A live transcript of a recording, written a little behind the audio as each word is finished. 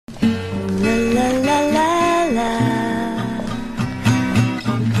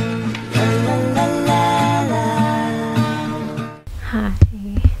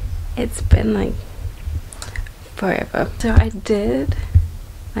It's been like forever. So I did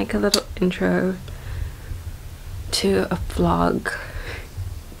like a little intro to a vlog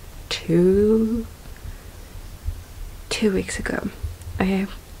two weeks ago. I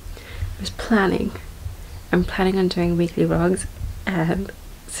was planning. I'm planning on doing weekly vlogs, and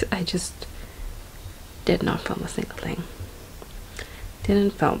I just did not film a single thing.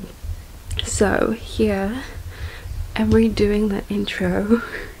 Didn't film. So here I'm redoing the intro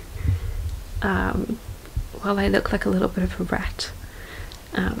while I look like a little bit of a rat,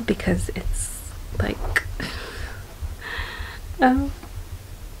 because it's like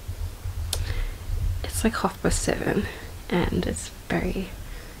it's like 7:30 and it's very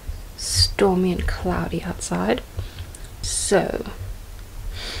stormy and cloudy outside. So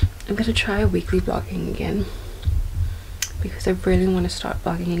I'm gonna try weekly vlogging again because I really want to start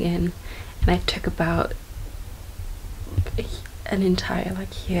vlogging again, and I took about an entire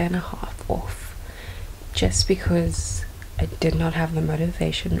like year and a half off just because I did not have the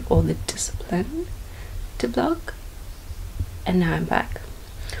motivation or the discipline to vlog, and now I'm back.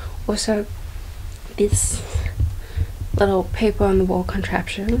 Also, this little paper on the wall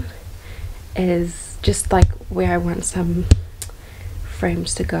contraption is just like where I want some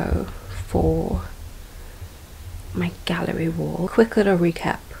frames to go for my gallery wall. Quick little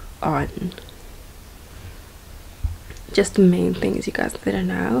recap on just the main things you guys need to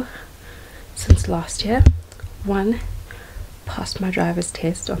know since last year. 1, passed my driver's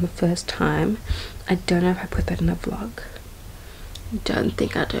test on the first time. I don't know if I put that in a vlog. I don't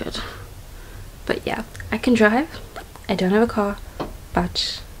think I did. But yeah, I can drive. I don't have a car,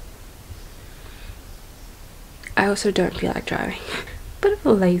 but I also don't feel like driving. Bit of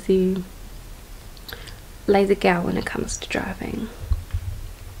a lazy gal when it comes to driving.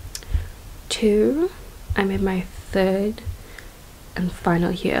 2, I'm in my 3rd and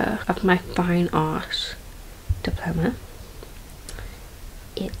final year of my fine art diploma.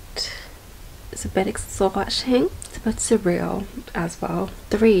 It is a bit exhausting. It's a bit surreal as well.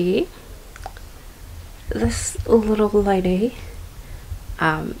 3, this little lady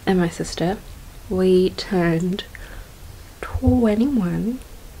and my sister, we turned 21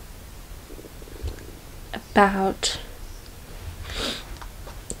 about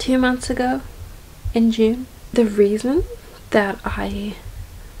 2 months ago in June. The reason that I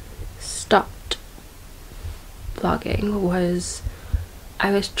stopped vlogging was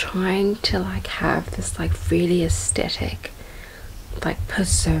I was trying to like have this like really aesthetic like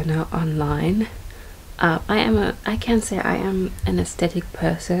persona online. I can say I am an aesthetic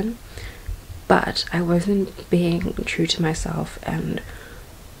person, but I wasn't being true to myself and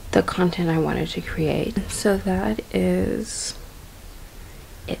the content I wanted to create. So that is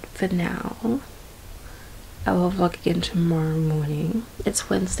it for now. I will vlog again tomorrow morning. It's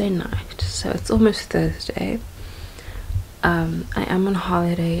Wednesday night, so it's almost Thursday. I am on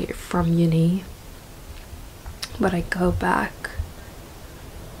holiday from uni, but I go back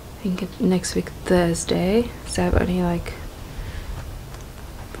I think it's next week Thursday, so I've only like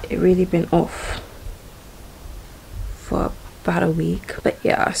really been off for about a week. But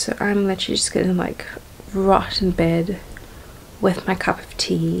yeah, so I'm literally just gonna like rot in bed with my cup of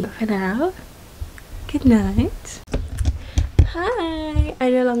tea for now. Good night. Hi, I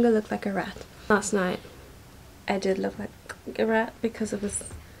no longer look like a rat. Last night I did look like a rat because it was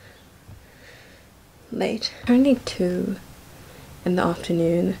late. Only 2 in the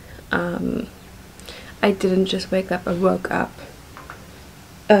afternoon. I didn't just wake up, I woke up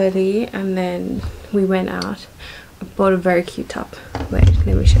early and then we went out. I bought a very cute top. Wait,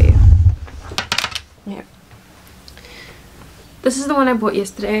 let me show you. Yeah, this is the one I bought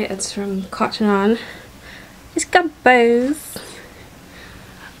yesterday. It's from Cotton On. It's got bows.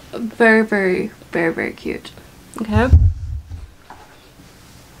 Very cute. Okay.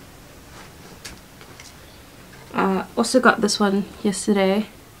 Also got this one yesterday.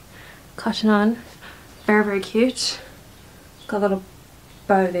 Cotton On. Very cute. Got a little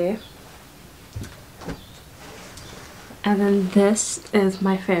bow there. And then this is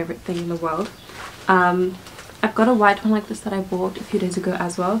my favorite thing in the world. I've got a white one like this that I bought a few days ago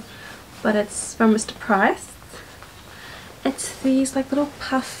as well, but it's from Mr. Price. It's these like little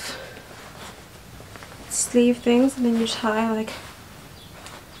puff sleeve things, and then you tie like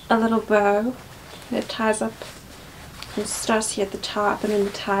a little bow and it ties up and starts here at the top and then you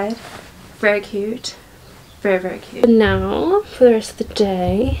tie it. Very cute. Very cute. Now for the rest of the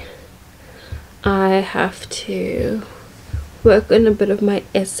day I have to work on a bit of my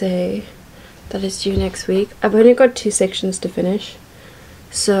essay that is due next week. I've only got 2 sections to finish,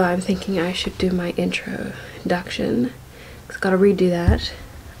 so I'm thinking I should do my introduction because I've got to redo that.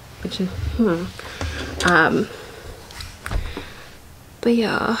 which but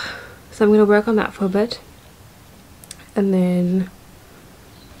yeah, so I'm gonna work on that for a bit and then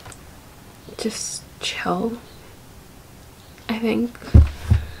just chill, I think.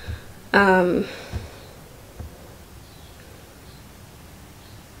 I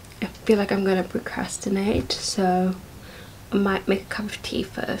feel like I'm gonna procrastinate, so I might make a cup of tea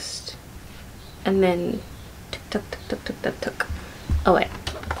first and then tuk tuk tuk tuk tuk tuk tuk. Oh wait,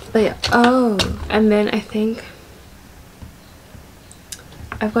 but yeah, oh, and then I think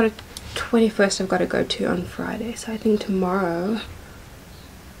I've got a 21st I've got to go to on Friday, so I think tomorrow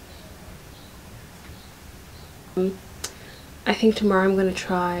I'm gonna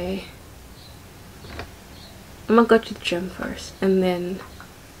try, I'm gonna go to the gym first and then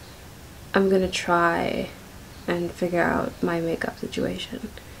I'm gonna try and figure out my makeup situation,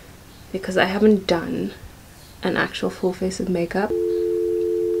 because I haven't done an actual full face of makeup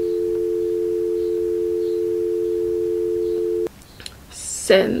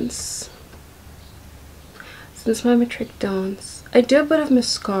since my matric dance. I do a bit of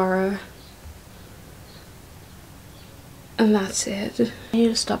mascara and that's it. I need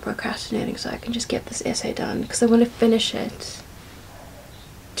to stop procrastinating so I can just get this essay done, because I want to finish it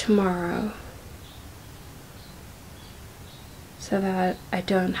tomorrow so that I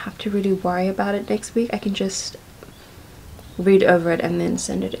don't have to really worry about it next week. I can just read over it and then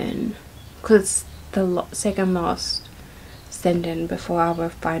send it in, because it's the second last send in before our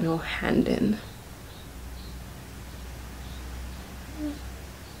final hand in.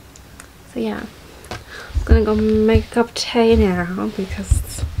 So yeah, I'm gonna go make a cup of tea now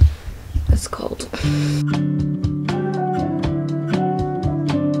because it's cold.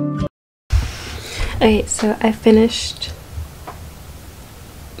 Okay, so I finished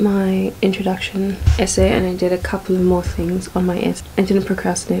my introduction essay and I did a couple of more things on my essay. I didn't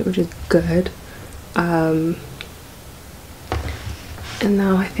procrastinate, which is good. And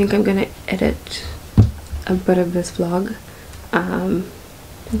now I think I'm gonna edit a bit of this vlog,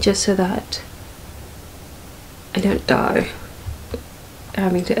 just so that I don't die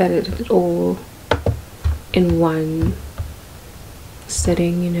having to edit it all in one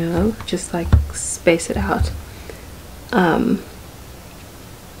sitting, you know, just like space it out.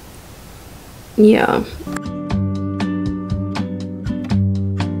 Yeah.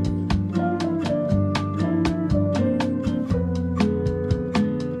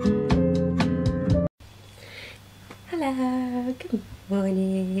 Hello, good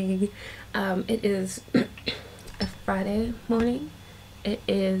morning. It is a Friday morning. It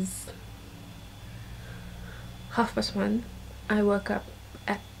is 1:30. I woke up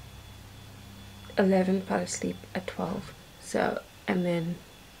at 11, fell asleep at 12. So, and then,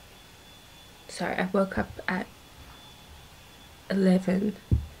 sorry, I woke up at 11,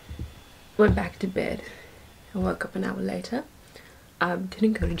 went back to bed, and woke up an hour later.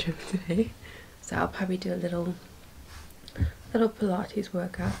 Didn't go to gym today, so I'll probably do a little Pilates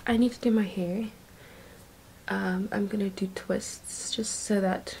workout. I need to do my hair. I'm gonna do twists just so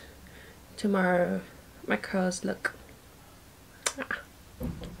that tomorrow my curls look,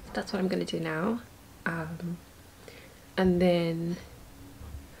 that's what I'm gonna do now. And then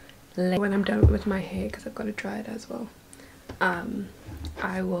when I'm done with my hair, because I've got to dry it as well,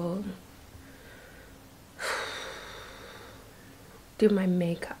 I will do my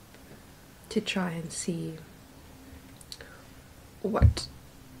makeup to try and see what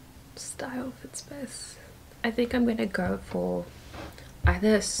style fits best. I think I'm gonna go for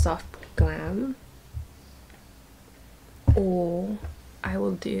either a soft glam or I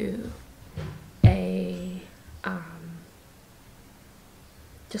will do a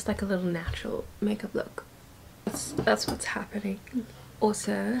just like a little natural makeup look. That's what's happening.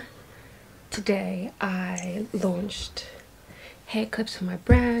 Also, today I launched hair clips for my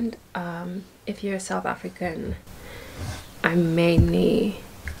brand. If you're a South African, I'm mainly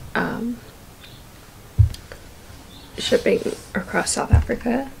shipping across South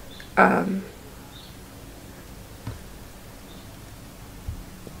Africa.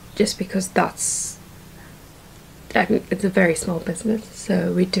 Just because that's, I mean, it's a very small business,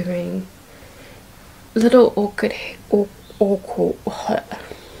 so we're doing little orchid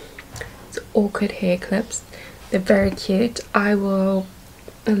hair clips. They're very cute. I will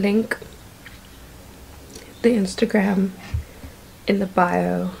link the Instagram in the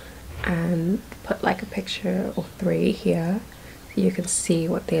bio and put like a picture or 3 here so you can see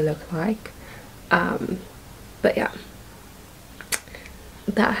what they look like. But yeah,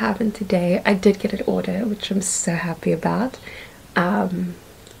 that happened today. I did get an order, which I'm so happy about.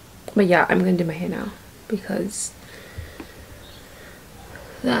 But yeah, I'm gonna do my hair now because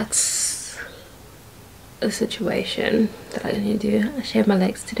that's a situation that I need to do. I shaved my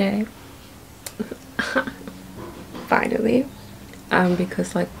legs today. Finally.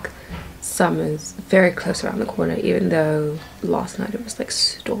 Because like summer's very close around the corner, even though last night it was like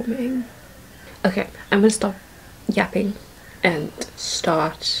storming. Okay, I'm gonna stop yapping and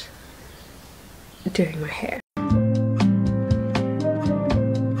start doing my hair.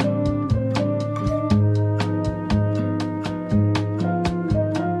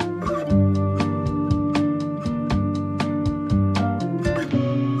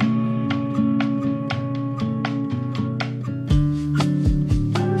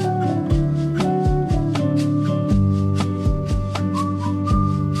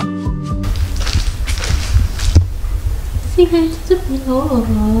 Say hi to the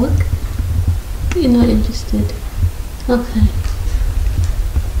vlog. You're not interested. Okay.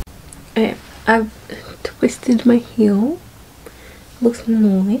 Okay, I've twisted my heel. Looks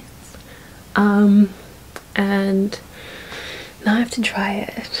nice. And now I have to dry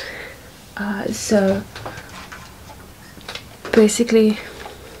it. So basically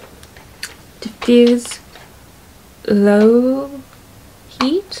diffuse, low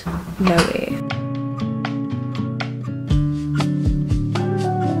heat, low air.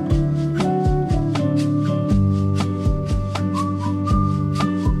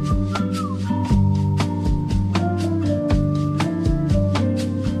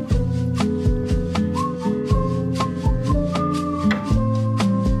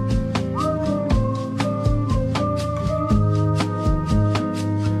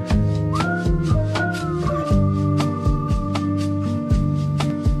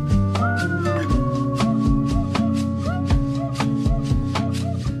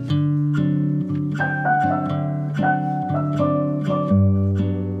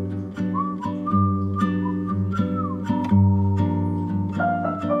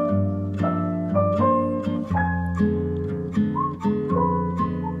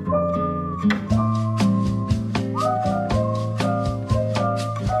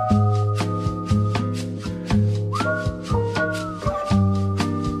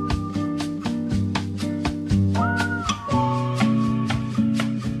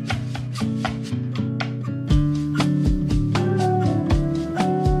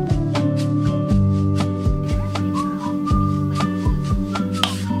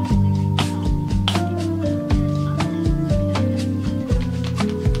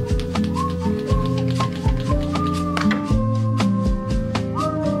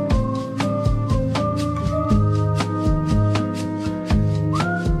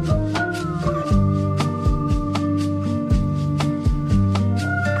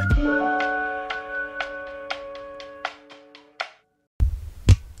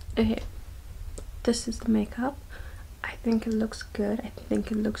 Okay, this is the makeup. I think it looks good. I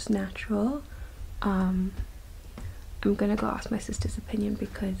think it looks natural. I'm gonna go ask my sister's opinion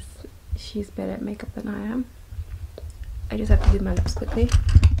because she's better at makeup than I am. I just have to do my lips quickly.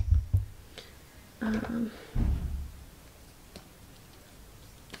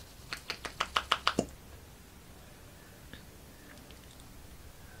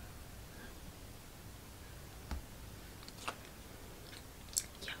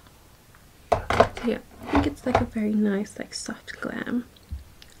 Yeah, I think it's like a very nice, like soft glam.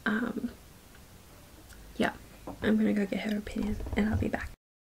 Yeah, I'm gonna go get her opinion and I'll be back.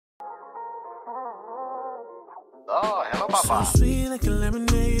 Oh, hello, Papa. So sweet like a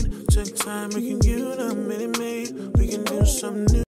lemonade. Take time, we can get a minute made. We can do something new.